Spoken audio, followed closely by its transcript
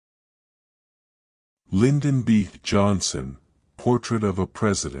Lyndon B. Johnson, Portrait of a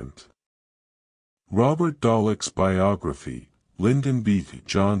President. Robert Dallek's biography, Lyndon B.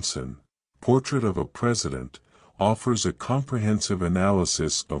 Johnson, Portrait of a President, offers a comprehensive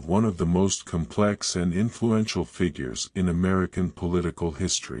analysis of one of the most complex and influential figures in American political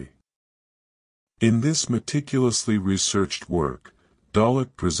history. In this meticulously researched work,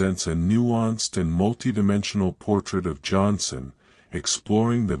 Dallek presents a nuanced and multidimensional portrait of Johnson,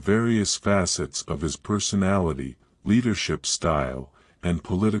 exploring the various facets of his personality, leadership style, and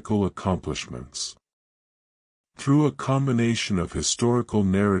political accomplishments. Through a combination of historical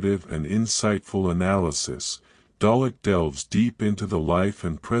narrative and insightful analysis, Dallek delves deep into the life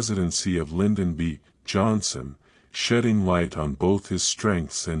and presidency of Lyndon B. Johnson, shedding light on both his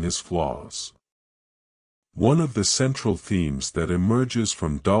strengths and his flaws. One of the central themes that emerges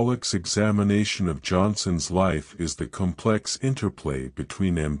from Dallek's examination of Johnson's life is the complex interplay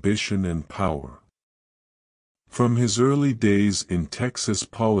between ambition and power. From his early days in Texas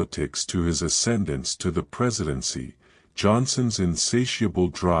politics to his ascendance to the presidency, Johnson's insatiable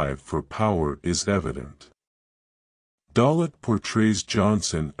drive for power is evident. Dallek portrays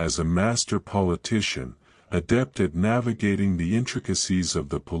Johnson as a master politician, adept at navigating the intricacies of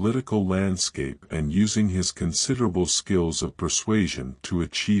the political landscape and using his considerable skills of persuasion to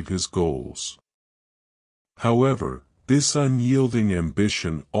achieve his goals. However, this unyielding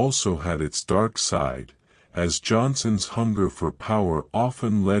ambition also had its dark side, as Johnson's hunger for power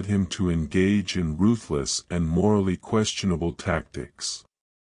often led him to engage in ruthless and morally questionable tactics.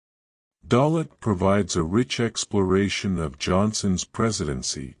 Dallek provides a rich exploration of Johnson's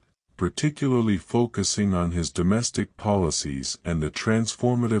presidency, particularly focusing on his domestic policies and the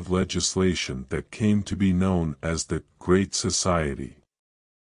transformative legislation that came to be known as the Great Society.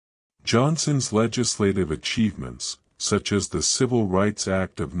 Johnson's legislative achievements, such as the Civil Rights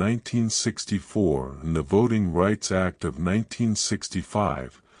Act of 1964 and the Voting Rights Act of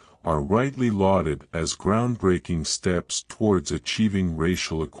 1965, are rightly lauded as groundbreaking steps towards achieving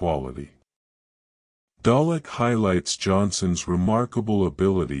racial equality. Dallek highlights Johnson's remarkable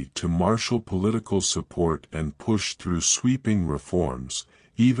ability to marshal political support and push through sweeping reforms,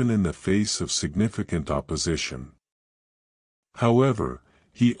 even in the face of significant opposition. However,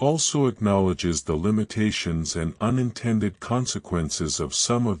 he also acknowledges the limitations and unintended consequences of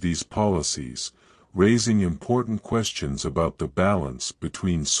some of these policies, raising important questions about the balance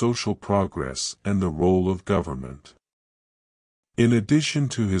between social progress and the role of government. In addition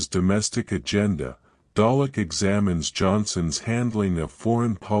to his domestic agenda, Dallek examines Johnson's handling of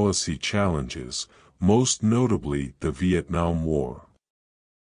foreign policy challenges, most notably the Vietnam War.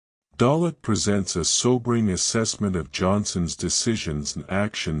 Dallek presents a sobering assessment of Johnson's decisions and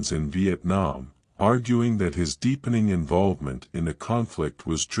actions in Vietnam, arguing that his deepening involvement in the conflict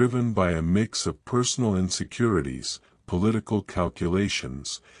was driven by a mix of personal insecurities, political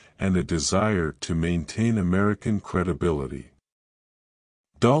calculations, and a desire to maintain American credibility.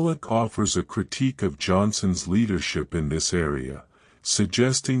 Dallek offers a critique of Johnson's leadership in this area,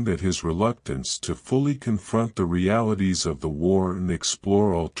 suggesting that his reluctance to fully confront the realities of the war and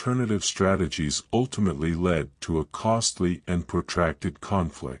explore alternative strategies ultimately led to a costly and protracted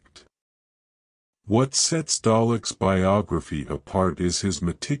conflict. What sets Dallek's biography apart is his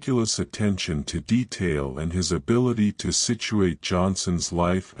meticulous attention to detail and his ability to situate Johnson's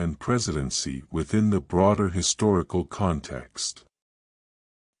life and presidency within the broader historical context.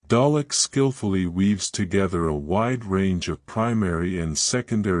 Dallek skillfully weaves together a wide range of primary and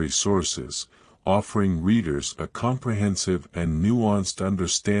secondary sources, offering readers a comprehensive and nuanced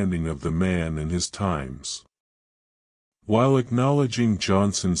understanding of the man and his times. While acknowledging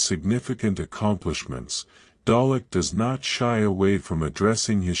Johnson's significant accomplishments, Dallek does not shy away from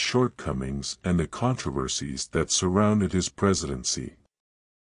addressing his shortcomings and the controversies that surrounded his presidency.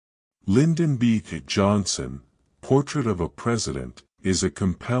 Lyndon B. Johnson, Portrait of a President, is a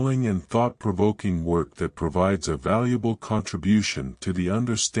compelling and thought-provoking work that provides a valuable contribution to the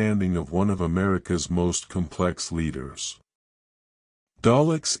understanding of one of America's most complex leaders.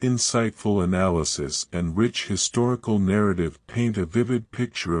 Dallek's insightful analysis and rich historical narrative paint a vivid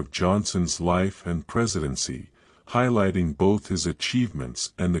picture of Johnson's life and presidency, highlighting both his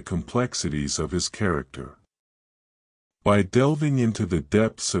achievements and the complexities of his character. By delving into the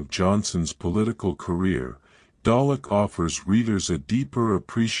depths of Johnson's political career, Dallek offers readers a deeper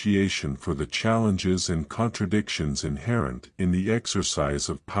appreciation for the challenges and contradictions inherent in the exercise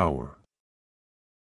of power.